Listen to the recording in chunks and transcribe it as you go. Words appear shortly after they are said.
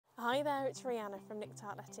Hi there, it's Rihanna from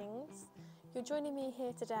Newport Lettings. You're joining me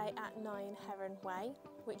here today at 9 Heron Way,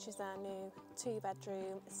 which is our new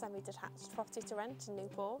 2-bedroom semi-detached property to rent in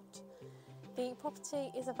Newport. The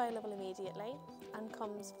property is available immediately and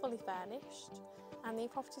comes fully furnished, and the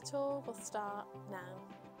property tour will start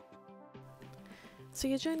now. So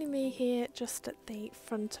you're joining me here just at the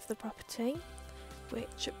front of the property,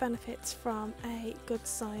 which benefits from a good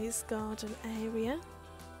sized garden area.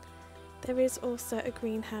 There is also a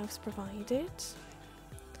greenhouse provided.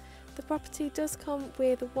 The property does come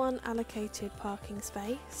with one allocated parking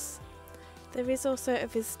space. There is also a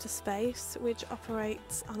visitor space which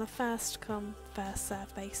operates on a first come first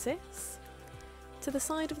served basis. To the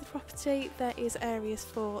side of the property there is areas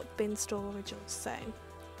for bin storage also.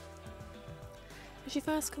 As you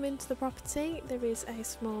first come into the property there is a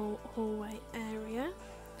small hallway area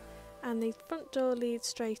and the front door leads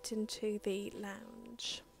straight into the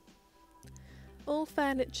lounge. All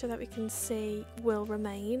furniture that we can see will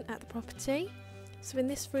remain at the property. So in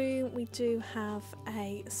this room we do have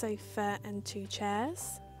a sofa and 2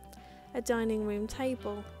 chairs, a dining room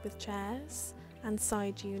table with chairs and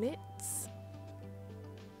side units.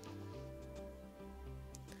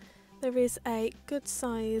 There is a good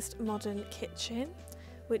sized modern kitchen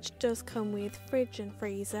which does come with fridge and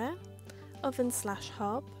freezer,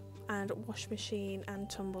 oven/hob and wash machine and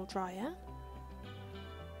tumble dryer.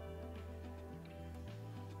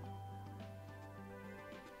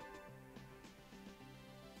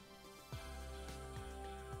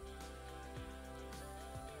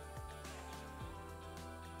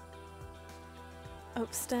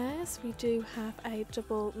 Upstairs we do have a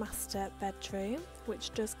double master bedroom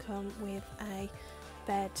which does come with a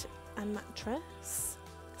bed and mattress,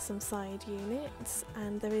 some side units,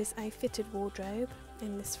 and there is a fitted wardrobe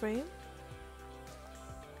in this room.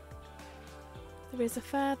 There is a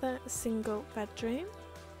further single bedroom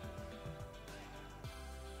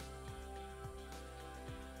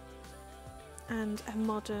and a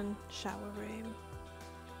modern shower room.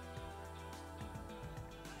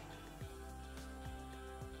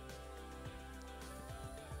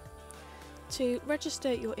 To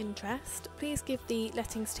register your interest, please give the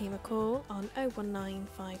lettings team a call on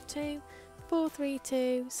 01952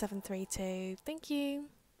 432 732. Thank you.